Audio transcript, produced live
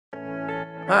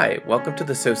Hi, welcome to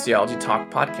the Sociology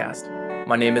Talk podcast.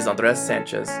 My name is Andres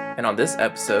Sanchez, and on this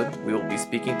episode, we will be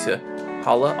speaking to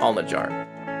Hala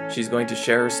Alnajar. She's going to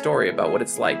share her story about what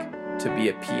it's like to be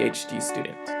a PhD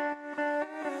student.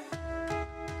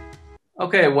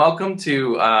 Okay, welcome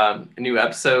to a new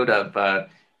episode of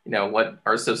what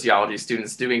our sociology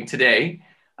students doing today.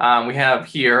 We have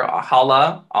here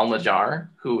Hala Alnajar,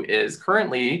 who is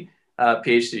currently a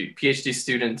PhD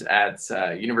student at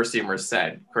University of Merced,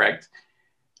 correct?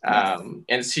 Yes.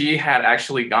 And she had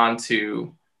actually gone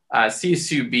to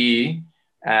CSUB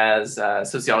as a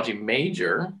sociology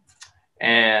major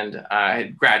and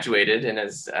had graduated and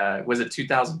was it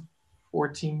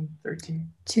 2014,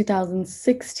 13?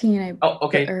 2016, Oh,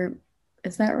 okay. or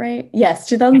is that right? Yes,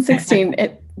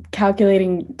 2016.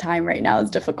 Calculating time right now is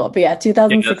difficult, but yeah,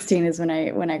 2016 is when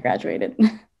I graduated.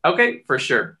 Okay, for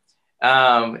sure.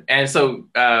 And so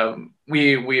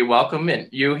we welcome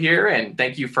you here and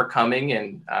thank you for coming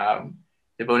and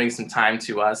devoting some time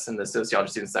to us and the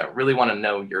sociology students that really want to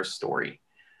know your story.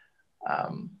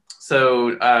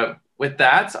 So with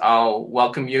that, I'll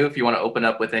welcome you if you want to open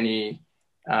up with any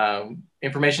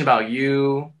information about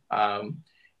you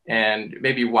and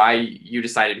maybe why you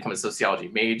decided to become a sociology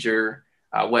major.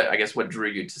 What drew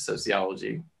you to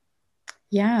sociology?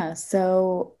 Yeah,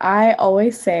 so I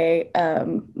always say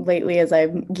lately, as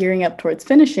I'm gearing up towards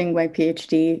finishing my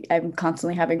PhD, I'm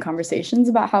constantly having conversations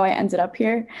about how I ended up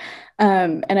here.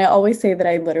 And I always say that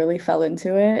I literally fell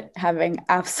into it, having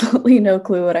absolutely no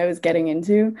clue what I was getting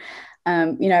into.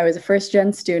 I was a first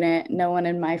gen student. No one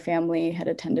in my family had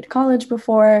attended college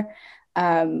before.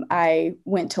 I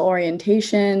went to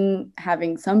orientation,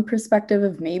 having some perspective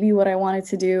of maybe what I wanted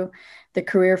to do. The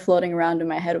career floating around in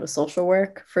my head was social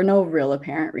work for no real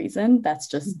apparent reason. That's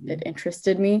just, it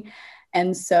interested me.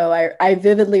 And so I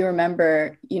vividly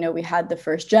remember, we had the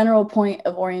first general point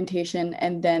of orientation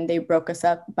and then they broke us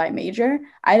up by major.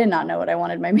 I did not know what I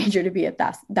wanted my major to be at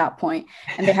that point.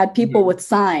 And they had people with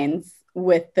signs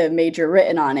with the major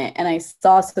written on it. And I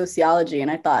saw sociology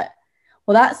and I thought,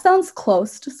 well, that sounds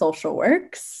close to social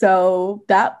work. So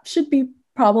that should be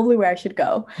probably where I should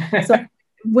go. So I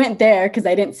went there because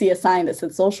I didn't see a sign that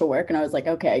said social work. And I was like,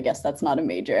 okay, I guess that's not a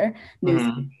major. News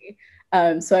to me.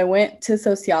 So I went to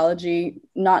sociology,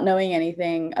 not knowing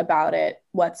anything about it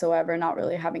whatsoever, not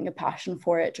really having a passion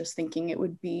for it, just thinking it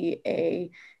would be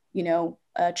a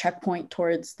checkpoint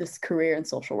towards this career in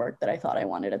social work that I thought I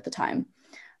wanted at the time.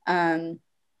 And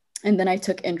then I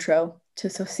took intro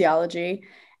to sociology,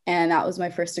 and that was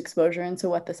my first exposure into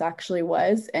what this actually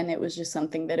was. And it was just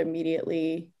something that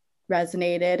immediately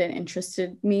resonated and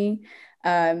interested me.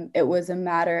 It was a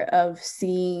matter of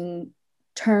seeing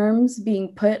terms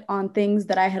being put on things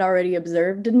that I had already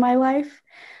observed in my life,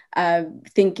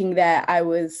 thinking that I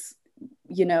was,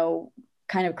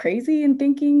 kind of crazy and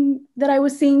thinking that I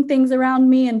was seeing things around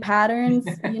me and patterns.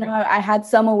 I had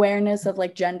some awareness of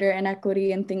like gender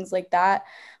inequity and things like that,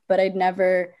 but I'd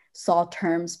never saw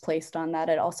terms placed on that.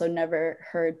 I'd also never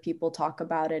heard people talk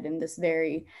about it in this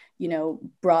very,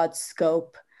 broad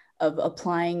scope of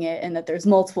applying it, and that there's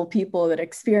multiple people that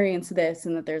experience this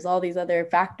and that there's all these other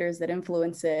factors that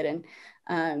influence it. And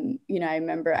I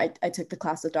remember I took the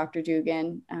class with Dr.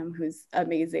 Dugan, who's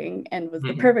amazing and was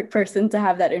the perfect person to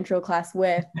have that intro class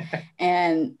with.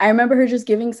 And I remember her just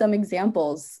giving some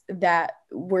examples that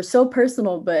were so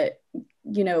personal, but,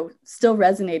 still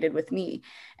resonated with me.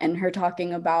 And her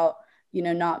talking about,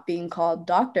 not being called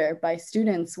doctor by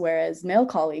students, whereas male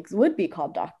colleagues would be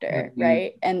called doctor,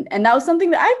 right? And that was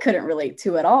something that I couldn't relate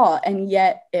to at all. And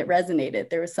yet it resonated.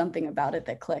 There was something about it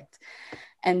that clicked.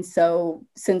 And so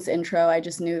since intro, I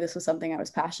just knew this was something I was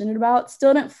passionate about.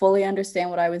 Still didn't fully understand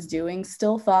what I was doing.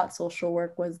 Still thought social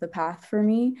work was the path for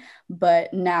me,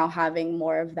 but now having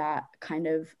more of that kind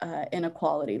of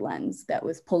inequality lens that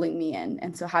was pulling me in.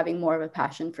 And so having more of a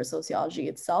passion for sociology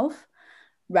itself,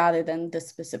 rather than the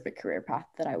specific career path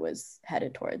that I was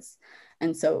headed towards.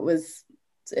 And so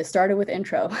it started with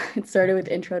intro. It started with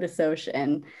intro to Soc.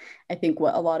 And I think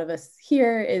what a lot of us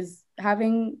hear is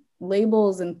having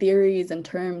labels and theories and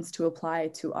terms to apply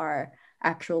to our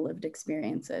actual lived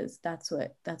experiences. That's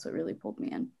what really pulled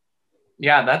me in.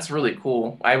 Yeah, that's really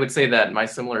cool. I would say that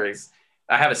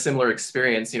I have a similar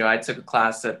experience. I took a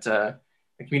class at a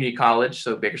community college,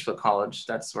 so Bakersfield College.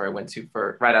 That's where I went to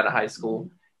for right out of high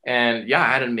school. And yeah, I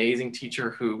had an amazing teacher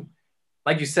who,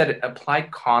 like you said, applied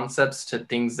concepts to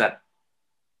things that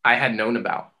I had known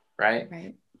about, right?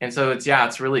 Right. And so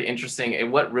it's really interesting.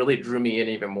 And what really drew me in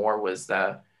even more was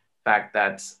the fact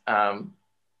that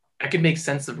I could make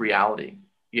sense of reality.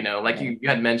 Like Right. you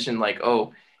had mentioned, like,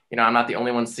 oh, I'm not the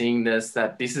only one seeing this,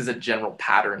 that this is a general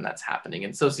pattern that's happening.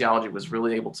 And sociology was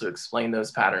really able to explain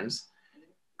those patterns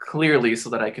clearly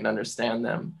so that I can understand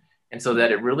them. And so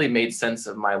that it really made sense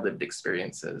of my lived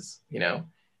experiences, you know?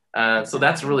 So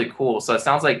that's really cool. So it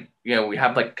sounds like, you know, we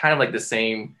have like kind of like the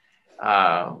same,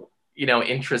 you know,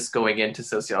 interests going into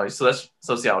sociology. So that's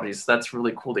sociology. So that's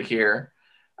really cool to hear.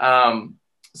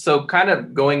 So kind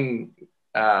of going,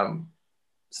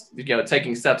 you know,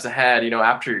 taking steps ahead, you know,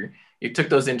 after you took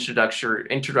those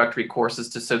introductory courses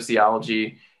to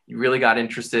sociology, you really got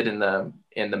interested in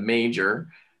the major.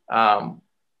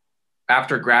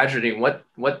 After graduating,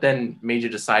 what then made you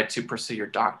decide to pursue your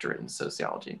doctorate in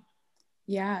sociology?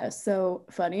 Yeah, so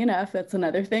funny enough, that's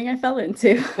another thing I fell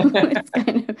into. It's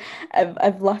kind of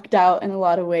I've lucked out in a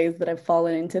lot of ways that I've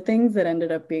fallen into things that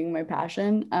ended up being my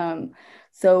passion.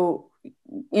 So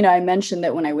you know, I mentioned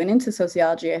that when I went into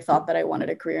sociology, I thought that I wanted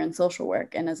a career in social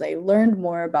work. And as I learned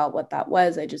more about what that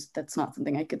was, that's not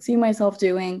something I could see myself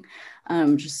doing.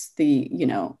 Just the, you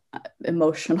know,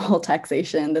 emotional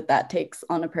taxation that takes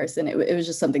on a person. It was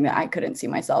just something that I couldn't see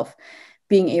myself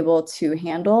being able to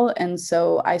handle. And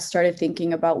so I started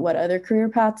thinking about what other career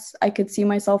paths I could see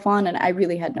myself on. And I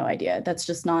really had no idea. That's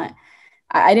just not,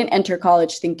 I didn't enter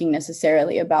college thinking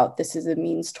necessarily about this as a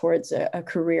means towards a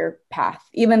career path.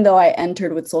 Even though I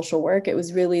entered with social work, it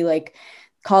was really like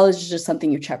college is just something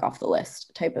you check off the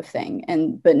list type of thing.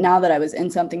 But now that I was in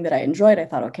something that I enjoyed, I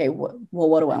thought, okay, well,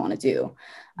 what do I want to do?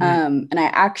 And I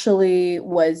actually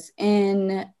was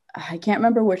in, I can't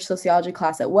remember which sociology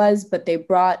class it was, but they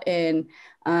brought in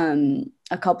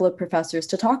a couple of professors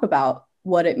to talk about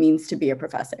what it means to be a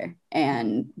professor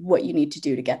and what you need to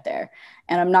do to get there.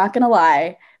 And I'm not going to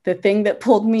lie, the thing that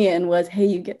pulled me in was, hey,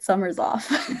 you get summers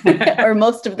off, or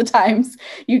most of the times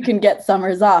you can get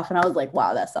summers off. And I was like,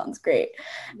 wow, that sounds great.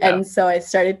 Yeah. And so I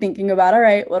started thinking about, all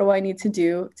right, what do I need to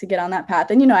do to get on that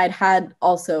path? And, you know, it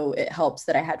helps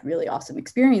that I had really awesome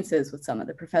experiences with some of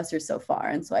the professors so far.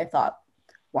 And so I thought,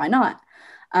 why not?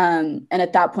 And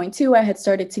at that point too, I had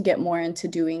started to get more into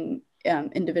doing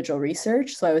individual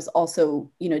research. So I was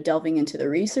also, you know, delving into the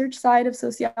research side of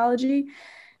sociology.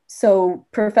 So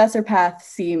professor path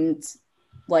seemed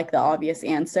like the obvious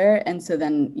answer. And so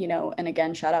then, you know, and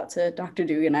again, shout out to Dr.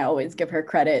 Dugan. I always give her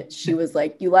credit. She was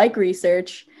like, you like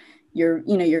research,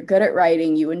 you're good at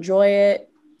writing, you enjoy it,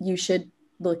 you should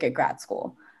look at grad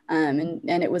school. And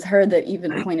it was her that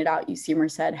even pointed out UC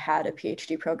Merced had a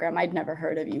PhD program. I'd never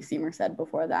heard of UC Merced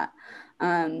before that.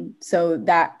 So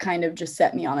that kind of just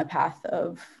set me on a path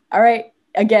of, all right,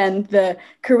 again, the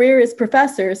career is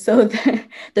professor. So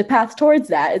the path towards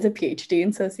that is a PhD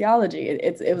in sociology.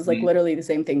 It was like literally the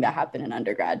same thing that happened in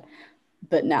undergrad,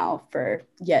 but now for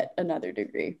yet another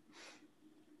degree.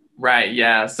 Right.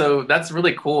 Yeah. So that's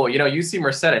really cool. You know, UC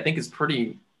Merced, I think, is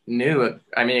pretty new.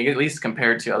 I mean, at least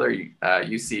compared to other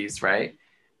UCs, right?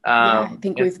 Yeah, I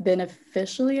think we've been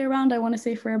officially around, I want to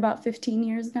say, for about 15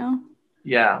 years now.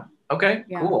 Yeah. Okay,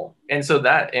 yeah. Cool. And so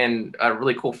and a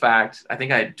really cool fact, I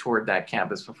think I toured that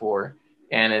campus before,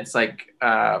 and it's like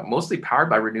mostly powered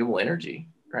by renewable energy,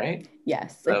 right?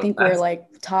 Yes, so I think we're like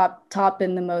top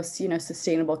in the most, you know,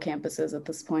 sustainable campuses at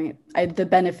this point. The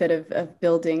benefit of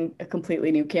building a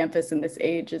completely new campus in this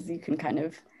age is you can kind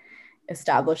of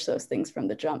establish those things from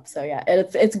the jump. So yeah,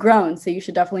 it's grown. So you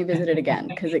should definitely visit it again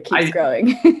because it keeps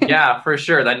growing. Yeah, for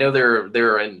sure. I know they're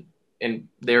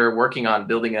working on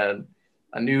building a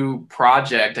new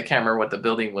project. I can't remember what the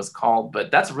building was called,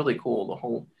 but that's really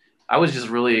cool. I was just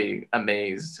really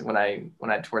amazed when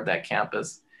I toured that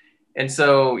campus. And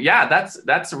so, yeah,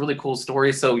 that's a really cool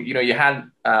story. So, you know, you had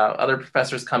other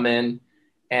professors come in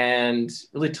and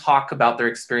really talk about their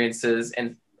experiences,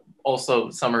 and also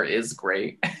summer is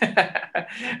great.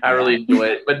 I really enjoy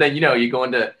it. But then, you know, you go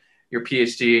into your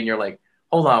PhD and you're like,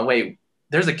 hold on, wait,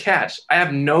 there's a catch. I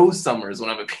have no summers when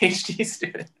I'm a PhD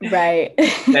student. Right.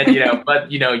 And, you know,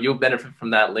 but, you know, you'll benefit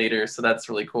from that later. So that's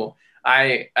really cool.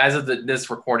 As of this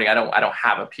recording, I don't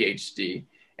have a PhD.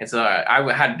 And so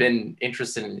I had been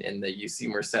interested in the UC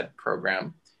Merced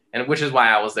program, and which is why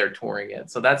I was there touring it.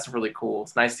 So that's really cool.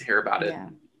 It's nice to hear about it.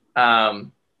 Yeah.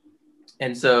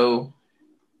 And so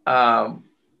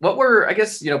what were, I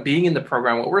guess, you know, being in the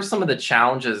program, what were some of the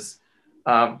challenges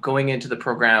going into the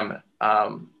program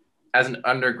as an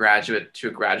undergraduate to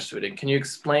a graduate student? Can you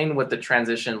explain what the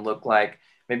transition looked like,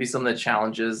 maybe some of the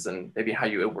challenges and maybe how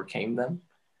you overcame them?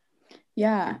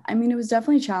 Yeah, I mean, it was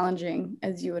definitely challenging,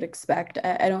 as you would expect.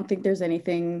 I don't think there's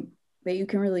anything that you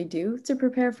can really do to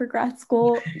prepare for grad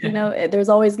school. You know, there's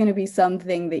always going to be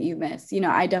something that you miss. You know,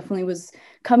 I definitely was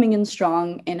coming in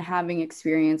strong and having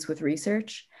experience with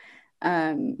research.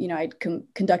 You know, I'd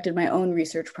conducted my own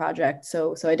research project.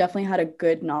 So I definitely had a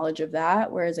good knowledge of that.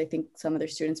 Whereas I think some other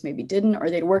students maybe didn't, or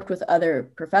they'd worked with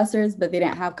other professors, but they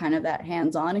didn't have kind of that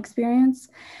hands-on experience.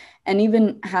 And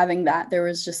even having that, there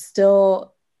was just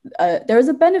still there was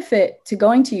a benefit to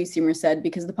going to UC Merced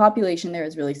because the population there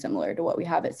is really similar to what we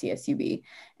have at CSUB.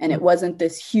 And it wasn't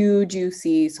this huge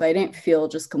UC. So I didn't feel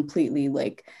just completely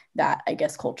like that, I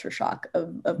guess, culture shock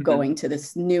of going to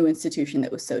this new institution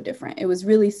that was so different. It was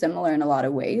really similar in a lot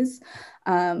of ways.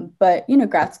 But, you know,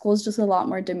 grad school is just a lot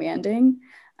more demanding.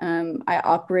 I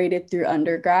operated through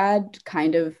undergrad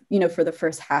kind of, you know, for the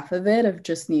first half of it of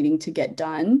just needing to get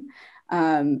done.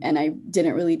 And I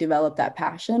didn't really develop that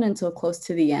passion until close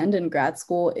to the end. And grad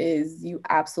school is, you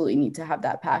absolutely need to have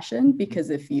that passion, because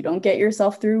if you don't get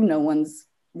yourself through, no one's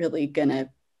really gonna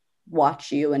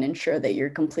watch you and ensure that you're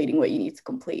completing what you need to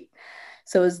complete.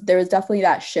 So there was definitely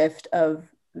that shift of,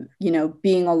 you know,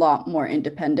 being a lot more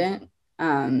independent.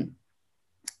 And,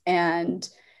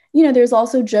 you know, there's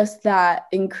also just that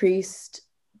increased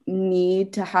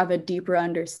need to have a deeper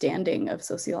understanding of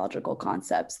sociological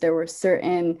concepts. There were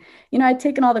certain, you know, I'd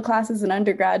taken all the classes in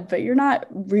undergrad, but you're not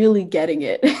really getting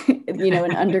it, you know,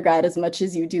 in undergrad as much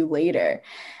as you do later.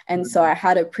 And so I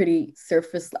had a pretty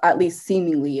surface, at least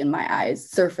seemingly in my eyes,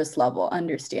 surface level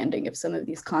understanding of some of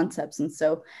these concepts. And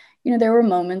so, you know, there were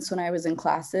moments when I was in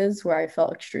classes where I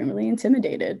felt extremely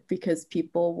intimidated because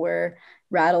people were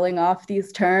rattling off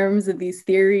these terms and these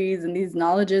theories and these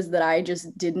knowledges that I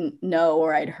just didn't know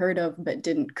or I'd heard of, but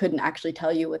couldn't actually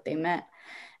tell you what they meant.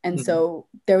 And so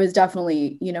there was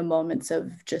definitely, you know, moments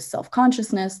of just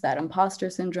self-consciousness, that imposter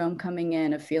syndrome coming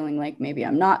in, of feeling like maybe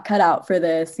I'm not cut out for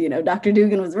this. You know, Dr.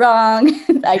 Dugan was wrong.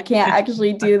 I can't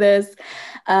actually do this.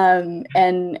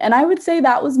 And I would say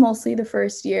that was mostly the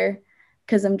first year,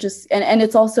 because I'm just, and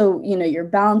it's also, you know, you're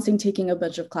balancing taking a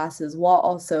bunch of classes while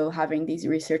also having these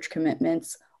research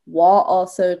commitments, while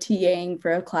also TAing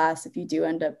for a class if you do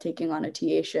end up taking on a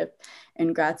TA-ship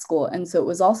in grad school. And so it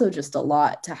was also just a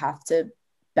lot to have to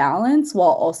balance,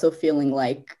 while also feeling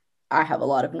like I have a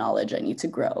lot of knowledge I need to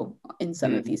grow in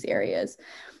some of these areas.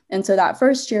 And so that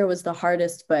first year was the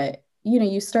hardest, but, you know,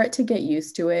 you start to get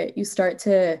used to it. You start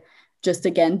to just,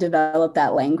 again, develop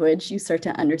that language. You start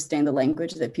to understand the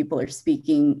language that people are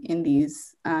speaking in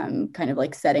these kind of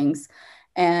like settings,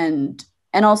 and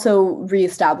also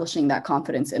reestablishing that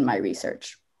confidence in my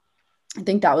research. I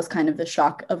think that was kind of the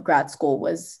shock of grad school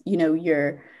was, you know,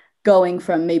 you're going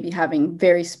from maybe having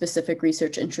very specific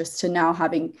research interests to now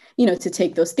having, you know, to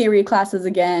take those theory classes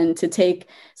again, to take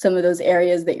some of those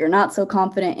areas that you're not so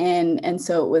confident in. And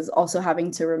so it was also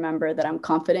having to remember that I'm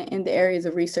confident in the areas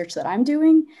of research that I'm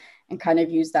doing, and kind of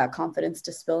use that confidence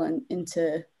to spill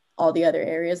into all the other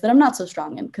areas that I'm not so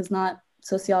strong in, because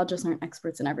sociologists aren't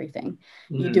experts in everything.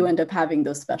 You do end up having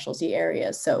those specialty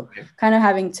areas. So kind of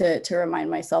having to remind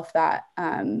myself that,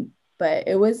 but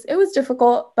it was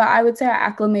difficult, but I would say I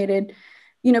acclimated,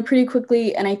 you know, pretty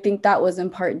quickly. And I think that was in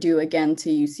part due, again, to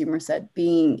UC Merced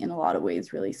being in a lot of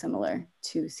ways really similar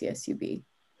to CSUB.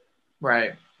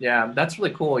 Right. Yeah, that's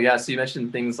really cool. Yeah. So you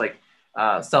mentioned things like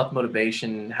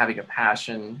self-motivation, having a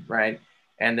passion, right?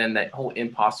 And then that whole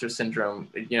imposter syndrome,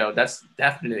 you know, that's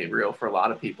definitely real for a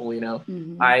lot of people. You know,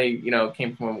 I, you know,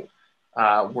 came from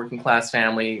a working class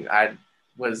family. I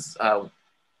was, I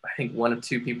think, one of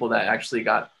two people that actually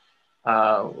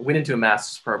went into a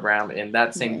master's program, and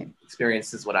that same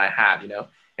experience is what I had, you know.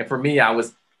 And for me, I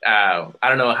was, I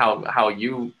don't know how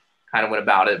you kind of went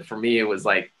about it. For me, it was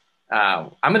like,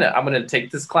 I'm gonna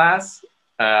take this class.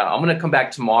 I'm gonna come back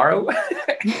tomorrow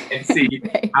and see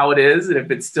how it is, and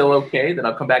if it's still okay, then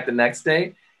I'll come back the next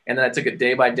day. And then I took it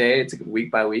day by day, I took it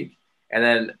week by week, and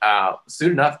then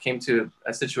soon enough came to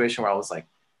a situation where I was like,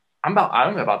 I'm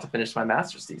about to finish my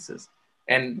master's thesis.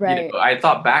 And you know, I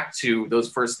thought back to those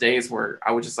first days where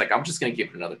I was just like, I'm just gonna give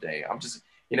it another day. I'm just,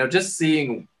 you know, just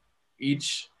seeing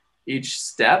each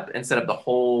step instead of the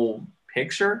whole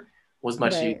picture was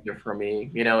much easier for me,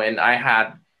 you know. And I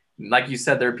had, like you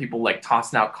said, there are people like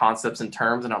tossing out concepts and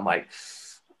terms, and I'm like,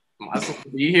 am I supposed to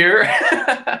be here?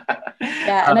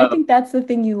 Yeah, and I think that's the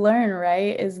thing you learn,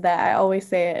 right? Is that, I always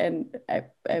say it, and I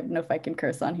don't know if I can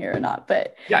curse on here or not,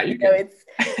 but yeah, you know,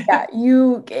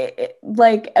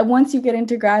 like once you get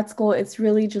into grad school, it's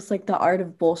really just like the art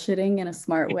of bullshitting in a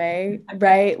smart way,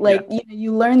 right? Like you know,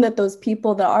 you learn that those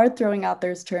people that are throwing out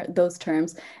those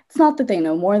terms, it's not that they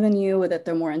know more than you or that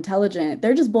they're more intelligent.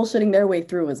 They're just bullshitting their way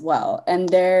through as well, and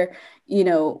they're, you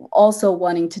know, also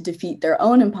wanting to defeat their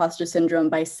own imposter syndrome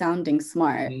by sounding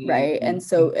smart, right? And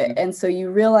so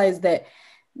you realize that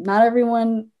not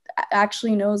everyone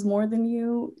actually knows more than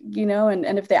you, you know, and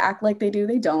if they act like they do,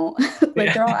 they don't.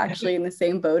 Like they're all actually in the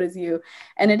same boat as you.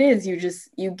 And it is,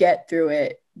 you get through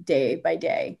it day by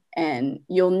day, and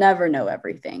you'll never know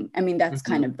everything. I mean, that's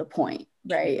kind of the point,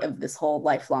 right, of this whole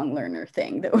lifelong learner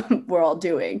thing that we're all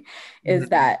doing, is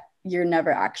that you're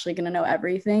never actually going to know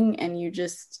everything. And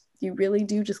you really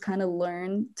do just kind of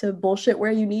learn to bullshit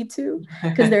where you need to,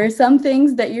 because there are some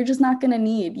things that you're just not going to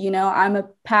need. You know, I'm a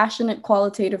passionate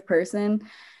qualitative person.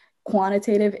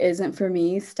 Quantitative isn't for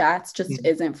me. Stats just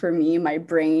isn't for me. My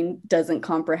brain doesn't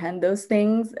comprehend those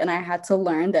things. And I had to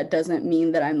learn that doesn't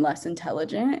mean that I'm less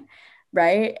intelligent.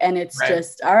 Right. And it's Right.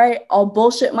 just, all right, I'll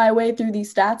bullshit my way through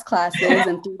these stats classes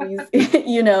and through these,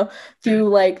 you know, through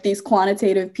like these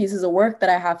quantitative pieces of work that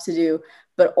I have to do.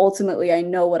 But ultimately, I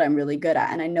know what I'm really good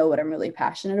at and I know what I'm really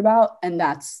passionate about. And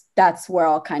that's where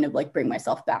I'll kind of like bring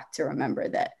myself back to remember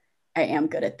that I am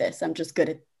good at this. I'm just good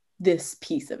at this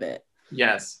piece of it.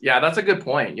 Yes. Yeah, that's a good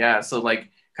point. Yeah. So like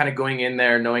kind of going in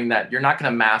there knowing that you're not going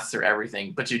to master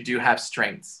everything, but you do have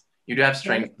strengths. You do have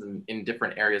strengths in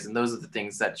different areas. And those are the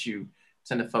things that you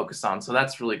tend to focus on. So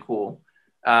that's really cool.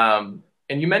 And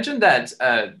you mentioned that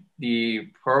the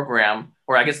program,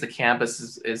 or I guess the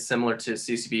campus is similar to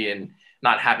CCB and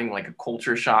not having like a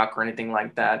culture shock or anything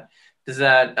like that. Does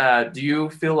that, do you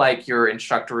feel like your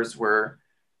instructors were,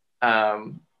 I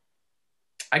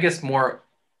guess, more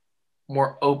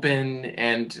open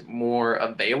and more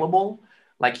available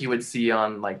like you would see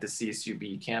on like the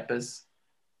CSUB campus?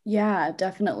 Yeah,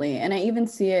 definitely. And I even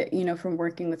see it, you know, from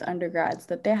working with undergrads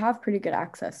that they have pretty good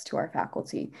access to our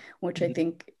faculty, which I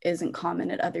think isn't common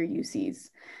at other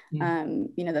UCs. You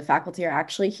know, the faculty are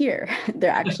actually here. They're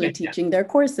actually Yeah. teaching their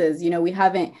courses. You know, we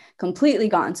haven't completely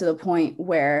gotten to the point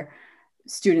where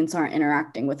students aren't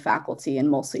interacting with faculty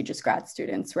and mostly just grad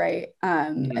students, right?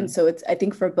 And so it's, I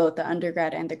think for both the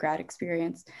undergrad and the grad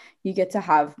experience, you get to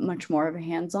have much more of a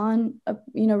hands-on,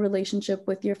 you know, relationship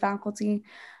with your faculty.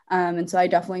 And so I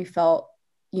definitely felt,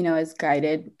 you know, as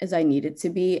guided as I needed to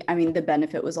be. I mean, the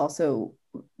benefit was also,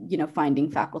 you know, finding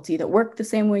faculty that work the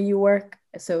same way you work.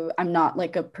 So I'm not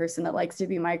like a person that likes to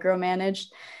be micromanaged.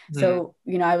 So,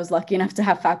 you know, I was lucky enough to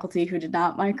have faculty who did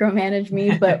not micromanage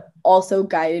me, but also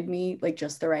guided me like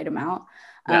just the right amount.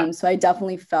 Yeah. So I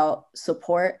definitely felt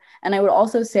support. And I would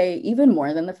also say, even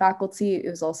more than the faculty, it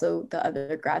was also the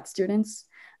other grad students.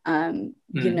 You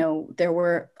know, there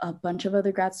were a bunch of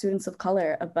other grad students of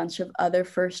color, a bunch of other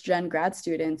first gen grad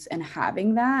students, and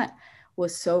having that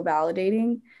was so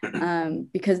validating,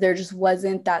 because there just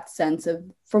wasn't that sense of,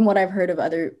 from what I've heard of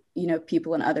other, you know,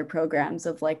 people in other programs,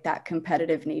 of like that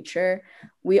competitive nature.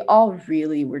 We all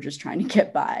really were just trying to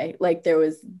get by. Like there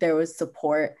was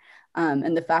support,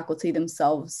 and the faculty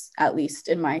themselves, at least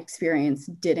in my experience,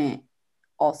 didn't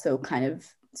also kind of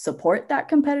support that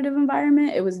competitive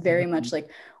environment. It was very much like,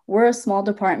 we're a small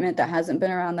department that hasn't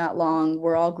been around that long.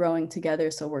 We're all growing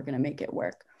together, so we're going to make it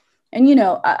work. And, you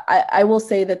know, I will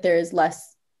say that there is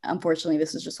less, unfortunately,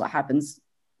 this is just what happens,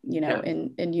 you know,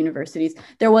 in universities.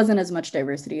 There wasn't as much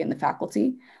diversity in the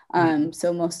faculty.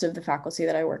 So most of the faculty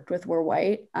that I worked with were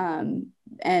white.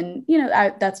 And, you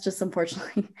know, that's just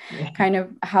unfortunately kind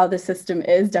of how the system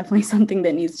is. Definitely something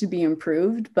that needs to be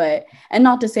improved. But, and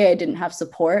not to say I didn't have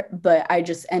support, but I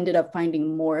just ended up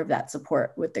finding more of that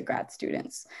support with the grad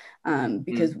students,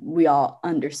 because we all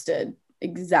understood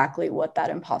exactly what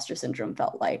that imposter syndrome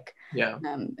felt like. Yeah.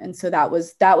 And so that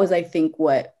was, I think,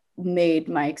 what made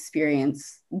my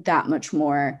experience that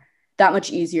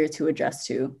much easier to adjust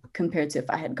to, compared to if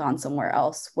I had gone somewhere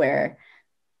else where,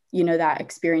 you know, that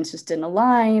experience just didn't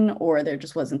align, or there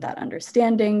just wasn't that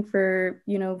understanding for,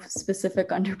 you know, specific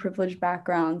underprivileged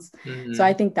backgrounds. So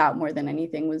I think that more than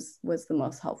anything was the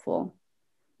most helpful.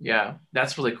 Yeah,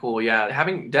 that's really cool. Yeah,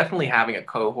 definitely having a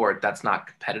cohort that's not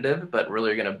competitive, but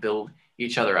really going to build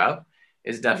each other up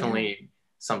is definitely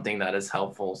something that is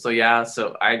helpful. So yeah,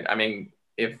 so I mean,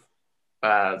 if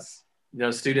you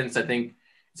know, students, I think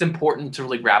it's important to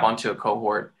really grab onto a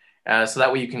cohort, so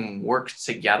that way you can work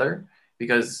together,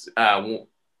 because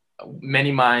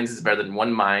many minds is better than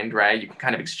one mind, right? You can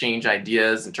kind of exchange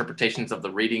ideas, interpretations of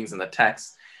the readings and the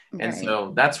text. And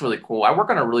so that's really cool. I work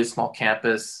on a really small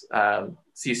campus,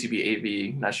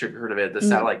 CSUB AV, not sure if you've heard of it, the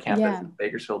satellite campus in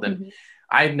Bakersfield. And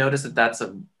I've noticed that that's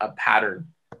a pattern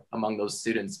among those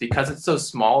students, because it's so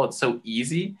small, it's so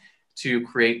easy to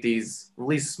create these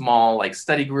really small like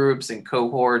study groups and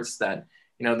cohorts that,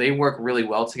 you know, they work really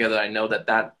well together. I know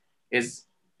that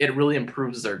it really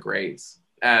improves their grades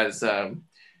as,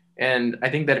 and I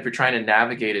think that if you're trying to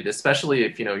navigate it, especially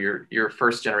if, you know, you're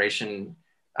first generation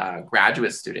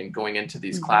graduate student going into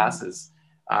these classes,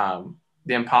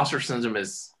 the imposter syndrome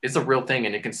is a real thing,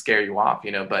 and it can scare you off,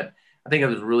 you know. But I think it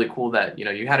was really cool that, you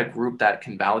know, you had a group that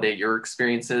can validate your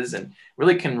experiences and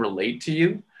really can relate to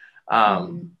you.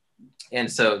 And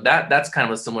so that's kind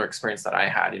of a similar experience that I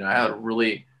had. You know, I had a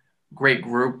really great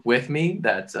group with me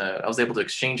that I was able to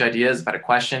exchange ideas. If I had a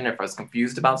question, if I was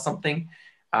confused about something,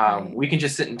 we can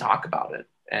just sit and talk about it.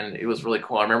 and it was really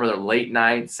cool. I remember the late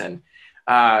nights and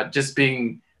just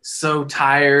being so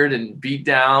tired and beat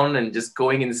down and just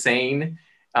going insane.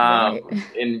 Right.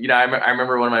 And, I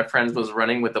remember one of my friends was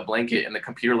running with a blanket in the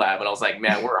computer lab, and I was like,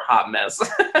 man, we're a hot mess.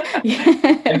 And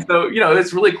Yeah. so,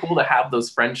 it's really cool to have those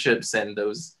friendships and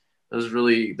those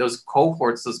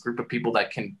cohorts, those group of people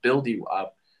that can build you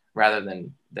up rather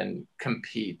than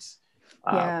compete.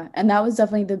 Yeah, and that was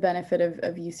definitely the benefit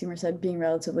of UC Merced being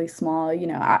relatively small.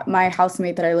 My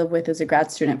housemate that I live with is a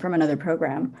grad student from another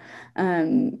program,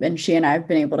 and she and I have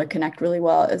been able to connect really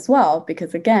well as well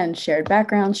because, again, shared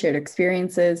backgrounds, shared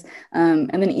experiences, and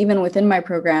then even within my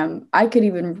program, I could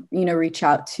even reach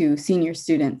out to senior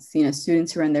students,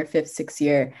 students who are in their fifth, sixth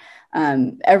year.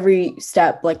 Every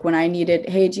step, like when I needed,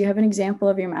 hey, do you have an example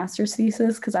of your master's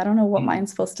thesis? Because I don't know what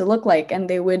mine's supposed to look like.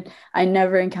 And I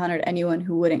never encountered anyone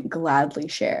who wouldn't gladly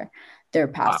share their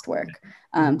past work.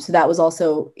 So that was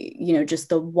also, just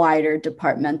the wider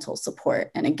departmental support.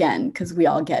 And again, because we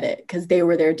all get it, because they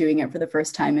were there doing it for the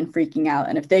first time and freaking out.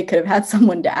 And if they could have had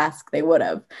someone to ask, they would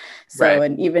have. So, Right.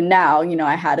 And even now,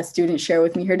 I had a student share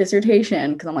with me her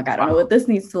dissertation because I'm like, I don't know what this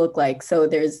needs to look like. So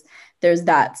there's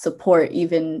that support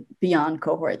even beyond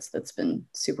cohorts that's been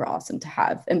super awesome to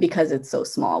have. And because it's so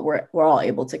small, we're all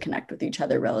able to connect with each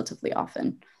other relatively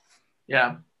often.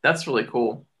 Yeah, that's really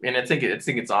cool. And I think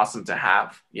it's awesome to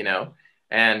have,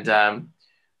 and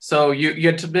so you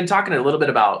had been talking a little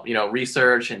bit about,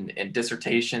 research and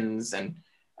dissertations, and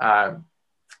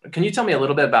can you tell me a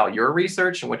little bit about your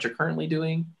research and what you're currently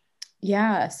doing?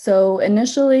 Yeah. So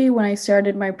initially, when I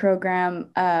started my program,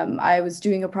 I was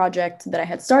doing a project that I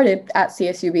had started at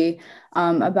CSUB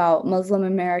about Muslim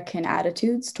American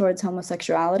attitudes towards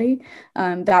homosexuality.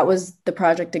 That was the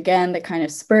project, again, that kind of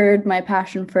spurred my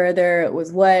passion further. It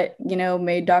was what,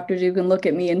 made Dr. Dugan look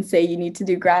at me and say, you need to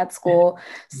do grad school.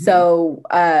 So,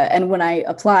 and when I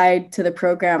applied to the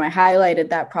program, I highlighted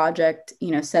that project,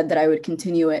 said that I would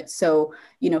continue it. So,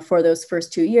 for those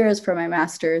first 2 years for my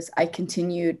master's, I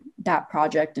continued that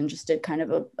project and just did kind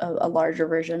of a larger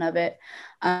version of it.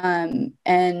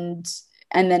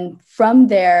 And then from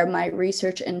there, my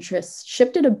research interests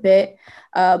shifted a bit,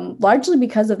 largely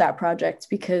because of that project,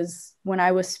 because when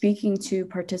I was speaking to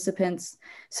participants,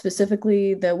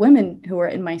 specifically the women who were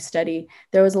in my study,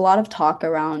 there was a lot of talk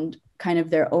around kind of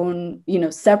their own,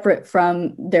 separate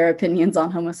from their opinions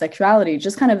on homosexuality,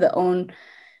 just kind of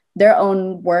their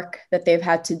own work that they've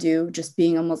had to do just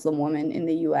being a Muslim woman in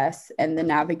the US and the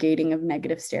navigating of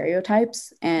negative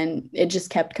stereotypes. And it just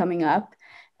kept coming up.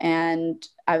 And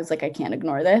I was like, I can't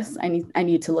ignore this. I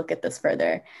need to look at this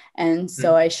further. And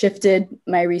so I shifted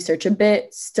my research a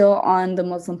bit, still on the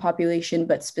Muslim population,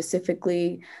 but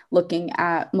specifically looking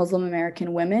at Muslim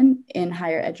American women in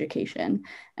higher education.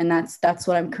 And that's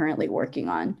what I'm currently working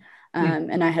on.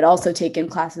 And I had also taken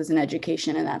classes in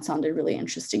education, and that sounded really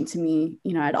interesting to me.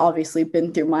 I'd obviously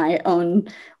been through my own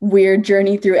weird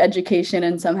journey through education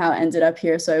and somehow ended up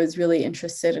here. So I was really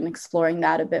interested in exploring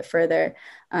that a bit further.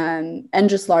 And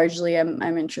just largely,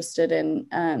 I'm interested in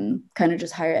kind of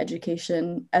just higher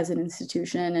education as an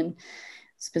institution, and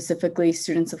specifically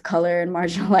students of color and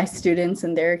marginalized students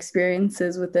and their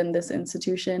experiences within this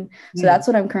institution. So that's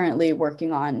what I'm currently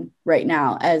working on right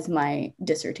now as my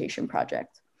dissertation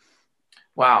project.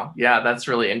 Wow. Yeah, that's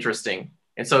really interesting.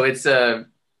 And so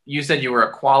you said you were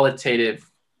a qualitative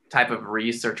type of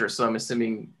researcher. So I'm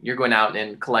assuming you're going out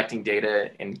and collecting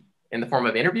data in the form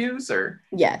of interviews, or?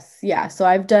 Yes. Yeah. So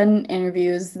I've done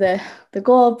interviews. The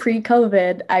goal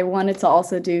pre-COVID, I wanted to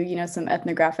also do, some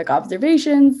ethnographic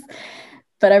observations,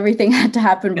 but everything had to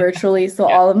happen virtually. So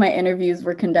all of my interviews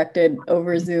were conducted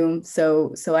over Zoom.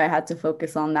 So I had to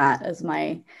focus on that as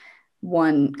my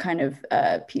one kind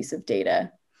of piece of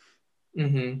data.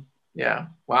 Yeah.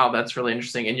 Wow, that's really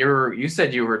interesting. And you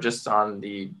said you were just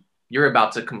you're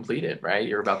about to complete it, right?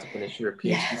 You're about to finish your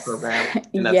PhD program,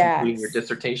 and that's including your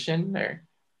dissertation, or?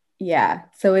 Yeah.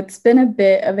 So it's been a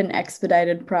bit of an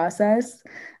expedited process,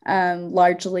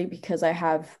 largely because I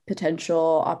have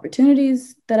potential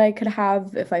opportunities that I could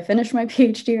have if I finish my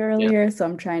PhD earlier. So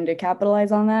I'm trying to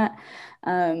capitalize on that.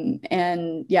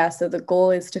 And yeah, so the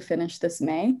goal is to finish this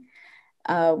May,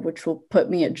 which will put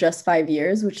me at just 5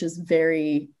 years, which is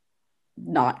very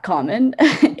not common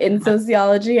in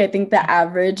sociology. I think the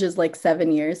average is like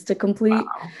 7 years to complete.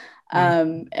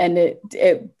 Wow. And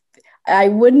I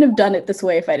wouldn't have done it this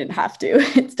way if I didn't have to.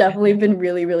 It's definitely been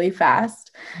really, really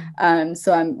fast.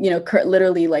 So I'm,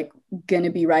 literally like going to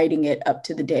be writing it up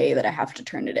to the day that I have to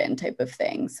turn it in, type of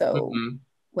thing. So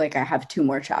like I have 2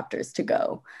 more chapters to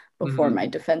go before my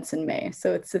defense in May.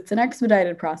 So it's an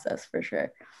expedited process for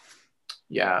sure.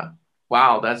 Yeah.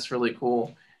 Wow, that's really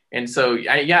cool. And so,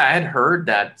 yeah, I had heard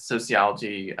that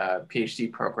sociology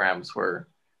PhD programs were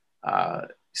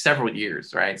several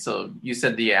years, right? So you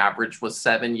said the average was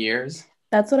 7 years.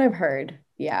 That's what I've heard.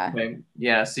 Yeah. Okay.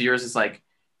 Yeah. So yours is like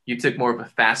you took more of a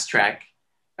fast track,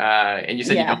 and you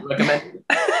said you Yeah. don't recommend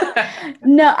it.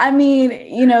 No, I mean,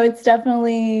 it's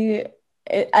definitely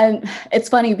and it's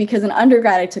funny because in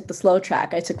undergrad I took the slow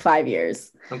track. I took 5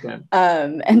 years. Okay.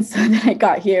 And so then I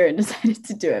got here and decided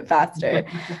to do it faster.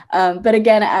 But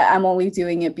again, I'm only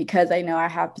doing it because I know I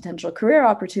have potential career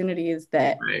opportunities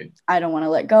that Right. I don't want to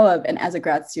let go of. And as a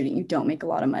grad student, you don't make a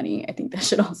lot of money. I think that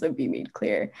should also be made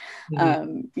clear.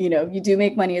 Mhm. You do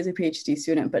make money as a PhD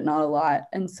student, but not a lot.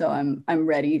 And so I'm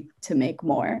ready to make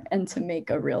more and to make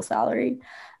a real salary.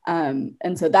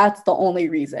 And so that's the only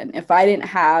reason. If I didn't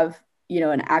have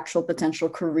an actual potential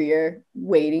career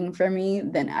waiting for me,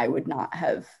 then I would not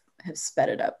have sped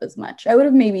it up as much. I would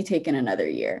have maybe taken another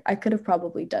year. I could have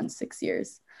probably done 6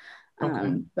 years.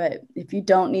 Okay. But if you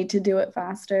don't need to do it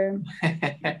faster,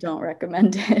 don't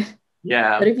recommend it. But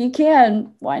Yeah. if you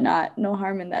can, why not? No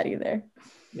harm in that either.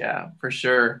 Yeah, for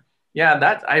sure. Yeah,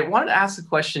 that I wanted to ask a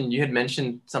question. You had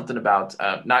mentioned something about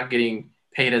not getting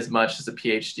paid as much as a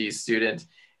PhD student.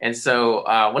 And so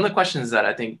one of the questions that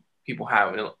I think people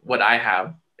have, and what I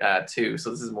have too, so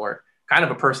this is more kind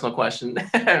of a personal question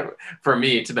for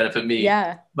me to benefit me.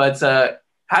 Yeah. But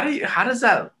what does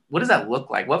that look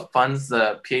like? What funds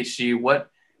the PhD?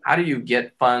 How do you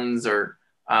get funds or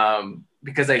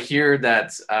because I hear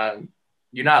that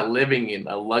you're not living in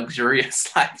a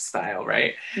luxurious lifestyle,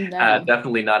 right? No.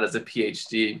 Definitely not as a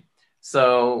PhD.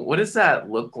 So, what does that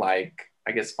look like,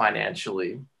 I guess,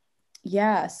 financially?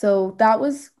 Yeah, so that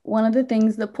was one of the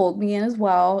things that pulled me in as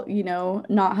well,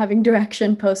 not having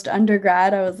direction post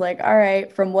undergrad. I was like, all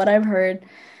right, from what I've heard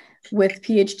with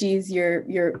PhDs,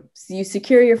 you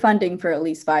secure your funding for at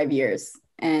least 5 years.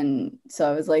 And so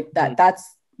I was like, Mhm.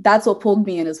 that's what pulled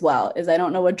me in as well, is I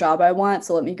don't know what job I want,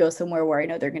 so let me go somewhere where I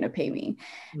know they're going to pay me.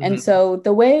 And Mhm. so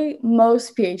the way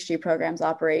most PhD programs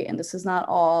operate, and this is not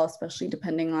all, especially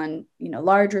depending on,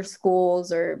 larger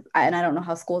schools and I don't know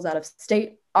how schools out of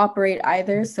state operate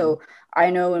either. Mhm. So I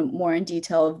know more in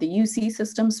detail of the UC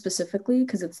system specifically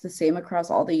because it's the same across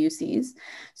all the UCs.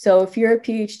 So if you're a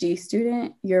PhD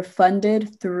student, you're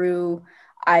funded through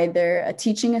either a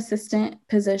teaching assistant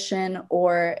position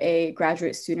or a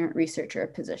graduate student researcher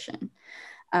position.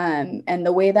 And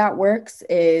the way that works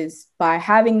is by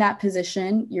having that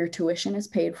position, your tuition is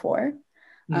paid for.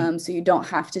 Mhm. So you don't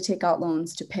have to take out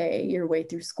loans to pay your way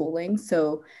through schooling.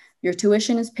 So your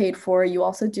tuition is paid for. You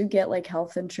also do get like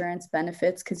health insurance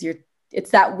benefits because it's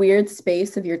that weird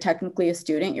space of you're technically a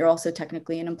student, you're also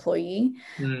technically an employee.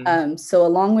 Mhm. So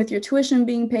along with your tuition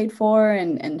being paid for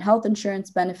and health insurance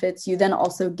benefits, you then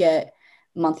also get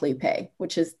monthly pay,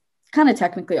 which is kind of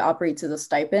technically operates as a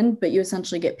stipend, but you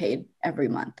essentially get paid every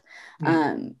month.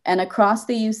 Mhm. And across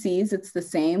the UCs, it's the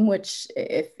same, which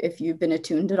if you've been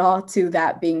attuned at all to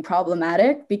that being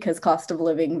problematic because cost of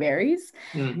living varies.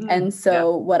 Mhm. And Yeah.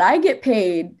 so what I get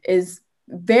paid is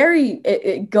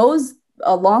it goes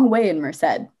a long way in Merced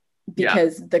Yeah.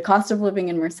 because the cost of living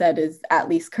in Merced is at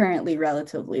least currently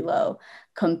relatively low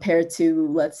compared to,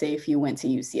 let's say, if you went to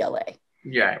UCLA.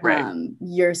 Yeah. Right.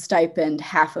 Your stipend,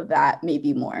 half of that,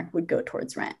 maybe more, would go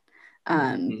towards rent.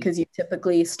 Mhm. Because you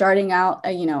typically starting out,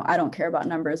 I don't care about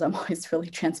numbers. I'm always really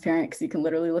transparent because you can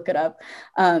literally look it up.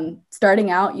 Starting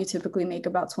out, you typically make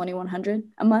about 2,100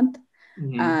 a month.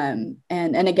 Mhm.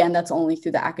 And again, that's only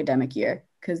through the academic year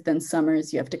because then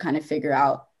summers you have to kind of figure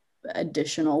out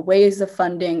additional ways of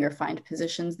funding or find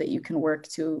positions that you can work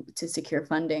to secure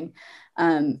funding.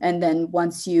 And then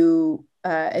once you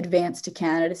advance to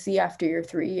candidacy after your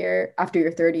third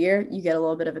year, you get a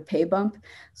little bit of a pay bump.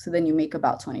 So then you make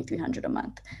about 2,300 a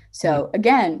month. Mhm. So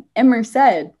again, Emmer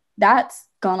said that's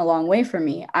gone a long way for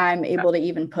me. I'm Yeah. able to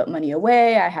even put money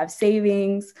away. I have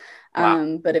savings.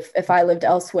 Wow. But if I lived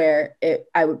elsewhere,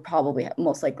 I would probably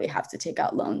most likely have to take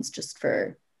out loans just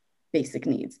for basic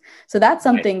needs. So that's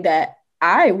Right. something that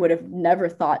I would have never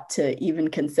thought to even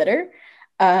consider.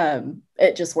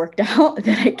 It just worked out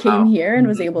that I came Wow. here and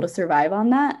was able to Mhm. survive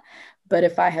on that. But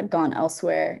if I had gone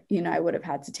elsewhere, I would have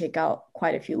had to take out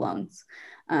quite a few loans.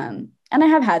 And I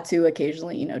have had to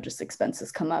occasionally, just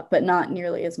expenses come up, but not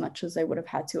nearly as much as I would have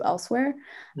had to elsewhere.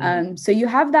 Mhm. So you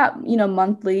have that,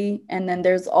 monthly, and then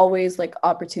there's always like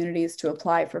opportunities to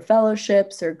apply for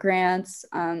fellowships or grants.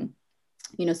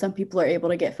 Some people are able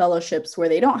to get fellowships where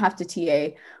they don't have to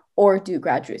TA or do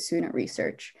graduate student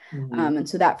research. Mhm. And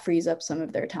so that frees up some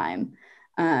of their time.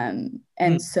 Mhm.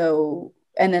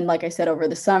 And then, like I said, over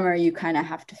the summer, you kind of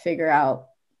have to figure out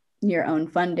your own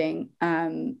funding,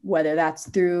 whether that's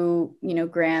through,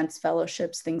 grants,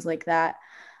 fellowships, things like that.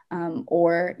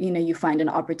 Or, you find an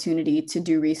opportunity to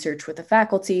do research with a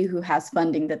faculty who has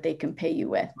funding that they can pay you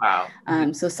with. Wow.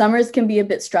 So summers can be a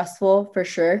bit stressful for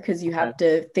sure, because you have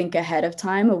to think ahead of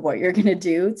time of what you're going to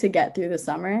do to get through the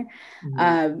summer.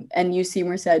 And UC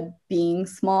Merced being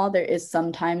small, there is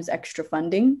sometimes extra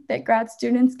funding that grad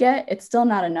students get. It's still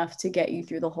not enough to get you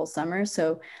through the whole summer.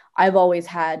 So I've always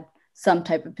had some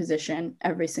type of position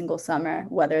every single summer,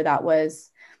 whether that was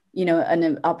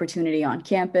an opportunity on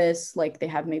campus, like they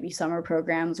have maybe summer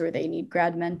programs where they need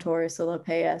grad mentors, so they'll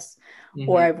pay us.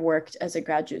 Or I've worked as a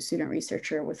graduate student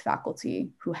researcher with faculty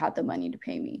who had the money to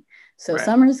pay me. So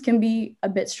summers can be a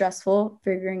bit stressful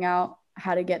figuring out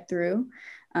how to get through.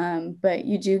 But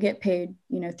you do get paid,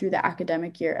 through the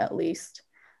academic year at least.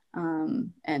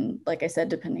 And like I said,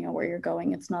 depending on where you're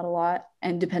going, it's not a lot.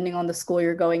 And depending on the school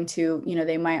you're going to,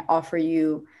 they might offer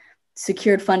you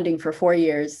secured funding for 4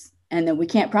 years. And then we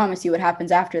can't promise you what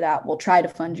happens after that. We'll try to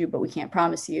fund you, but we can't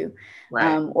promise you.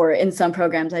 Or in some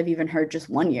programs, I've even heard just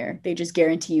 1 year. They just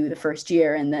guarantee you the first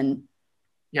year, and then,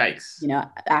 yikes,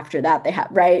 after that they have,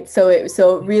 right?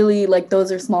 So really, like,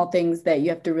 those are small things that you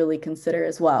have to really consider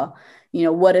as well.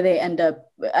 What do they end up?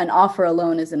 An offer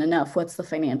alone isn't enough. What's the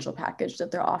financial package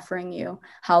that they're offering you?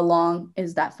 How long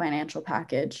is that financial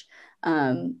package?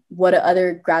 What do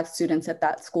other grad students at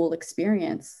that school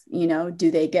experience?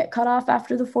 Do they get cut off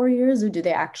after the 4 years, or do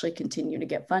they actually continue to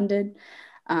get funded?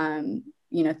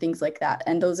 Things like that.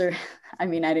 And those are, I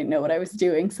didn't know what I was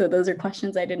doing. So those are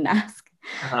questions I didn't ask.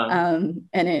 And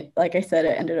it, like I said,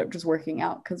 it ended up just working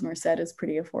out because Merced is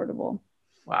pretty affordable.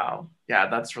 Wow. Yeah,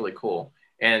 that's really cool.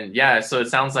 And yeah, so it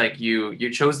sounds like you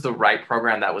chose the right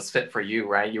program that was fit for you,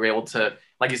 right? You were able to,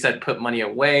 like you said, put money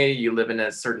away. You live in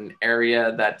a certain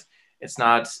area that it's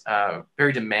not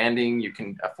very demanding. You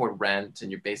can afford rent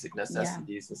and your basic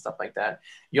necessities and stuff like that.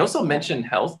 You also mentioned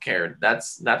healthcare.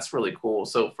 That's really cool.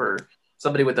 So for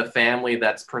somebody with a family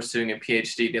that's pursuing a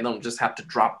PhD, they don't just have to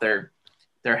drop their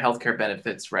healthcare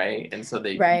benefits, right? And so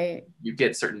you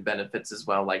get certain benefits as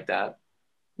well, like that.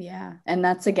 Yeah. And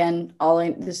that's, again,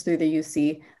 this through the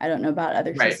UC. I don't know about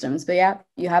other systems, but yeah,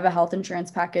 you have a health insurance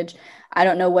package. I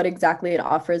don't know what exactly it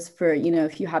offers for,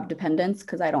 if you have dependents,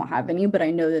 because I don't have any, but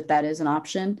I know that is an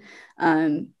option.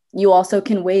 You also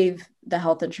can waive the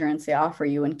health insurance they offer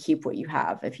you and keep what you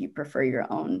have if you prefer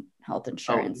your own health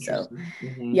insurance. So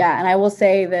yeah. And I will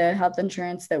say the health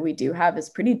insurance that we do have is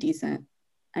pretty decent.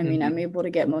 I'm able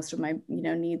to get most of my,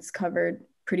 needs covered,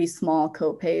 pretty small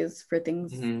co-pays for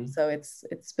things. So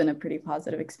it's been a pretty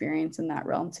positive experience in that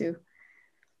realm too.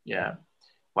 Yeah.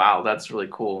 Wow. That's really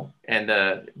cool. And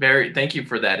thank you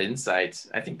for that insight.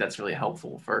 I think that's really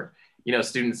helpful for,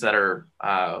 students that are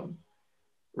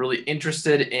really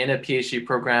interested in a PhD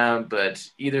program, but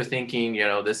either thinking,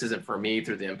 this isn't for me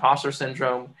through the imposter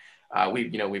syndrome.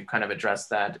 We've kind of addressed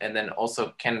that. And then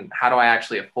also how do I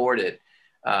actually afford it?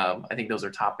 I think those are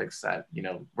topics that,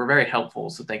 were very helpful.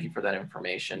 So thank you for that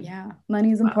information. Yeah.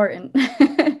 Money's important.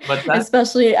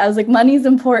 Especially, I was like, money's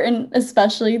important,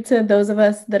 especially to those of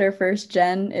us that are first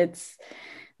gen. It's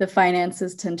the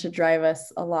finances tend to drive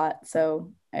us a lot.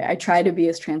 So I try to be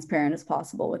as transparent as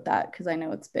possible with that, because I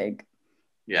know it's big.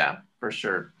 Yeah, for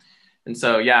sure. And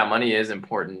so, yeah, money is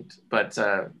important, but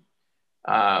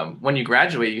when you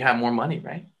graduate, you have more money,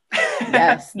 right?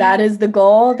 Yes, that is the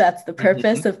goal. That's the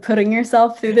purpose of putting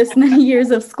yourself through this many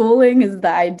years of schooling. Is the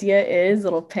idea is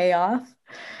it'll pay off.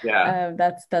 Yeah,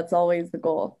 that's always the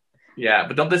goal. Yeah,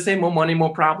 but don't they say more money,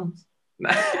 more problems?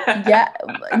 Yeah,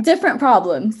 different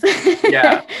problems.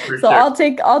 Yeah, so sure. I'll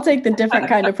take the different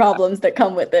kind of problems that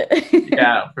come with it.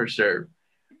 Yeah, for sure.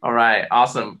 All right,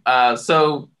 awesome.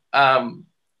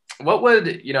 What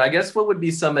would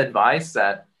be some advice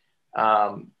that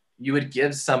you would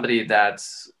give somebody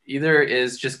that's either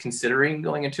is just considering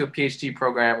going into a PhD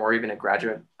program or even a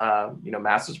graduate,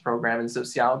 master's program in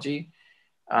sociology?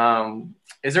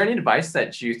 Is there any advice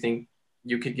that you think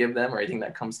you could give them, or anything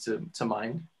that comes to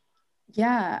mind?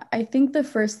 Yeah, I think the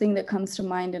first thing that comes to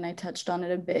mind, and I touched on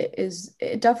it a bit, is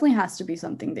it definitely has to be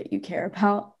something that you care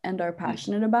about and are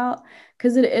passionate about,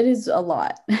 because it is a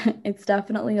lot. It's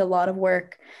definitely a lot of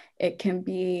work. It can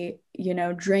be,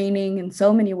 draining in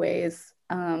so many ways.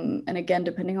 And again,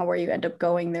 depending on where you end up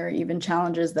going, there are even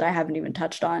challenges that I haven't even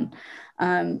touched on.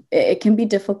 It can be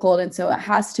difficult. And so it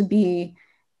has to be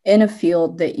in a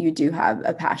field that you do have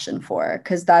a passion for,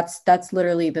 because that's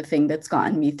literally the thing that's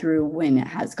gotten me through when it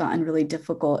has gotten really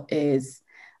difficult. Is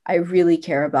I really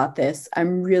care about this.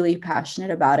 I'm really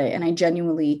passionate about it. And I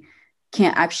genuinely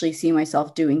can't actually see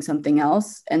myself doing something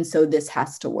else. And so this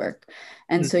has to work.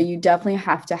 And so you definitely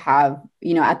have to have,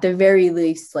 at the very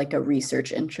least, like a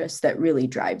research interest that really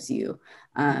drives you,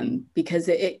 because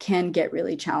it can get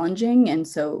really challenging. And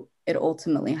so it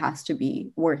ultimately has to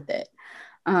be worth it.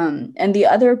 And the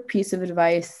other piece of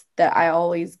advice that I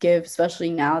always give, especially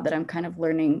now that I'm kind of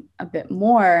learning a bit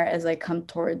more as I come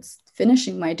towards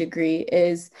finishing my degree,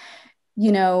 is,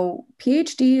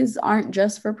 PhDs aren't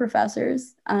just for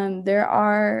professors. There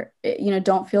are,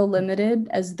 don't feel limited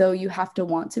as though you have to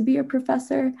want to be a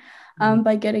professor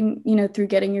by getting, through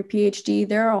getting your PhD.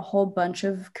 There are a whole bunch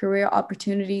of career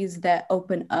opportunities that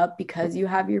open up because you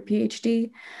have your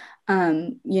PhD.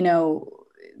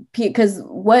 Because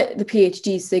what the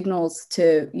PhD signals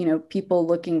to, people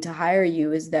looking to hire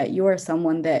you is that you are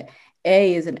someone that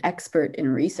is an expert in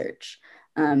research.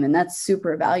 And that's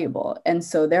super valuable. And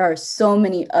so there are so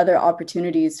many other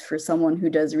opportunities for someone who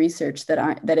does research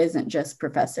that isn't just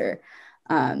professor.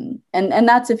 And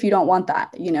that's if you don't want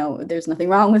that, there's nothing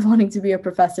wrong with wanting to be a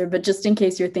professor, but just in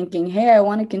case you're thinking, hey, I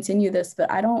want to continue this, but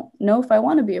I don't know if I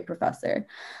want to be a professor.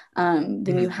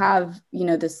 Then you have,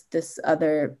 this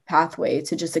other pathway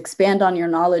to just expand on your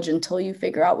knowledge until you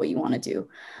figure out what you want to do.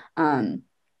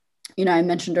 I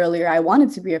mentioned earlier, I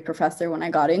wanted to be a professor when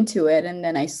I got into it. And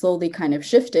then I slowly kind of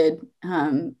shifted,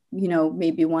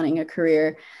 maybe wanting a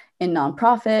career in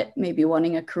nonprofit, maybe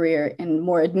wanting a career in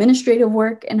more administrative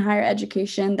work in higher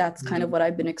education. That's kind of what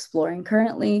I've been exploring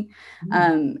currently.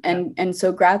 And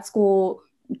so grad school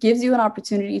gives you an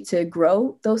opportunity to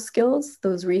grow those skills,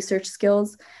 those research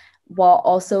skills, while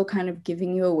also kind of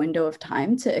giving you a window of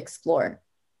time to explore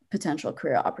potential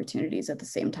career opportunities at the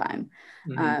same time.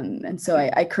 And so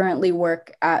I currently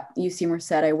work at UC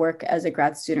Merced. I work as a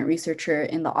grad student researcher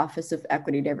in the Office of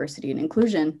Equity, Diversity, and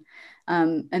Inclusion.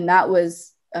 And that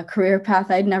was a career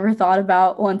path I'd never thought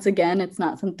about. Once again, it's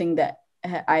not something that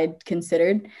I'd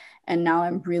considered. And now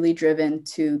I'm really driven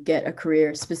to get a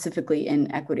career specifically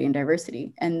in equity and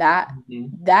diversity. And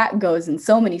that goes in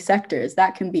so many sectors.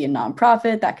 That can be in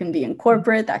nonprofit, that can be in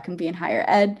corporate, that can be in higher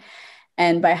ed.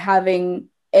 And by having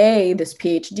this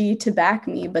PhD to back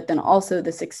me, but then also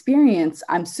this experience,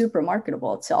 I'm super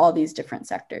marketable to all these different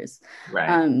sectors.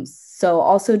 Right. So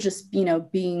also just,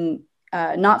 being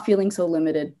not feeling so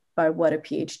limited by what a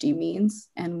PhD means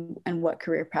and what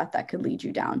career path that could lead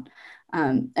you down.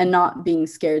 And not being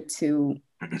scared to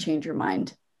change your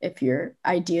mind if your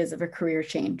ideas of a career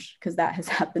change, because that has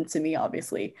happened to me,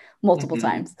 obviously, multiple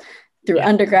times through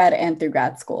undergrad and through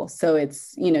grad school. So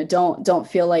it's, don't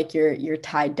feel like you're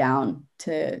tied down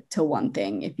to one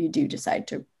thing if you do decide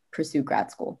to pursue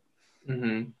grad school.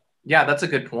 Yeah, that's a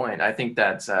good point. I think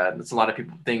that's a lot of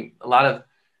people think when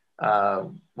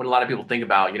a lot of people think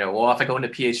about, well, if I go into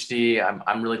PhD,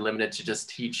 I'm really limited to just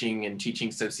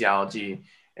teaching sociology.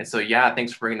 And so, yeah,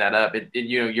 thanks for bringing that up.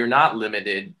 You're not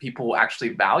limited. People actually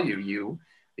value you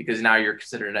because now you're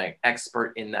considered an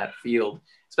expert in that field,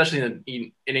 especially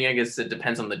I guess it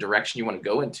depends on the direction you want to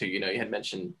go into. You had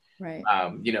mentioned, right.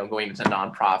 Going into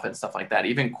nonprofit, stuff like that,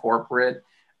 even corporate,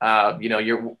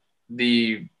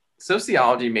 the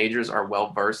sociology majors are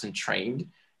well-versed and trained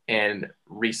in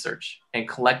research and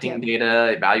collecting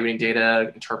data, evaluating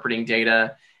data, interpreting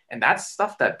data. And that's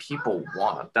stuff that people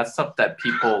want. That's stuff that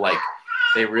people like.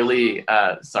 They really,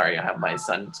 sorry, I have my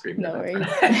son screaming. No worries.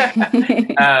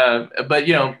 But,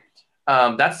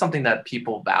 that's something that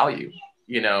people value,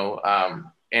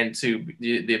 and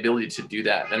the ability to do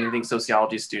that. And I think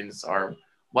sociology students are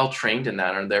well-trained in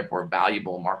that and therefore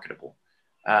valuable and marketable.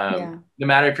 No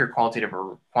matter if you're a qualitative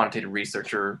or quantitative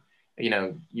researcher,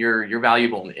 you're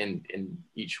valuable in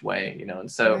each way, and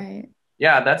so,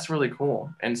 yeah, that's really cool.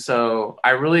 And so I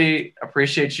really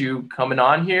appreciate you coming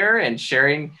on here and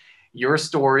sharing your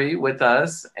story with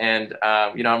us. And,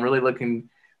 I'm really looking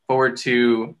forward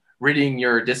to reading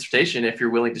your dissertation if you're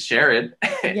willing to share it.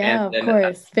 Yeah, of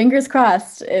course. Fingers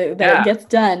crossed that it gets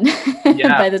done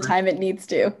by the time it needs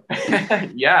to.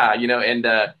 Yeah,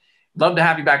 and love to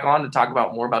have you back on to talk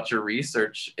about more about your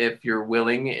research if you're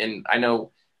willing. And I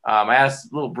know I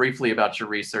asked a little briefly about your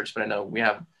research, but I know we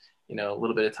have, a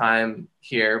little bit of time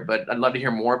here, but I'd love to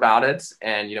hear more about it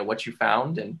and, what you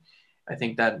found. And I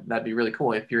think that'd be really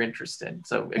cool if you're interested.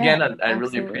 So again, I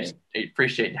really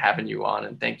appreciate having you on,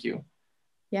 and thank you.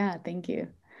 Yeah, thank you.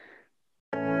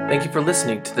 Thank you for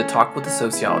listening to the Talk with the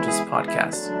Sociologist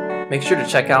podcast. Make sure to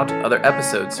check out other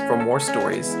episodes for more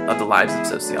stories of the lives of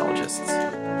sociologists.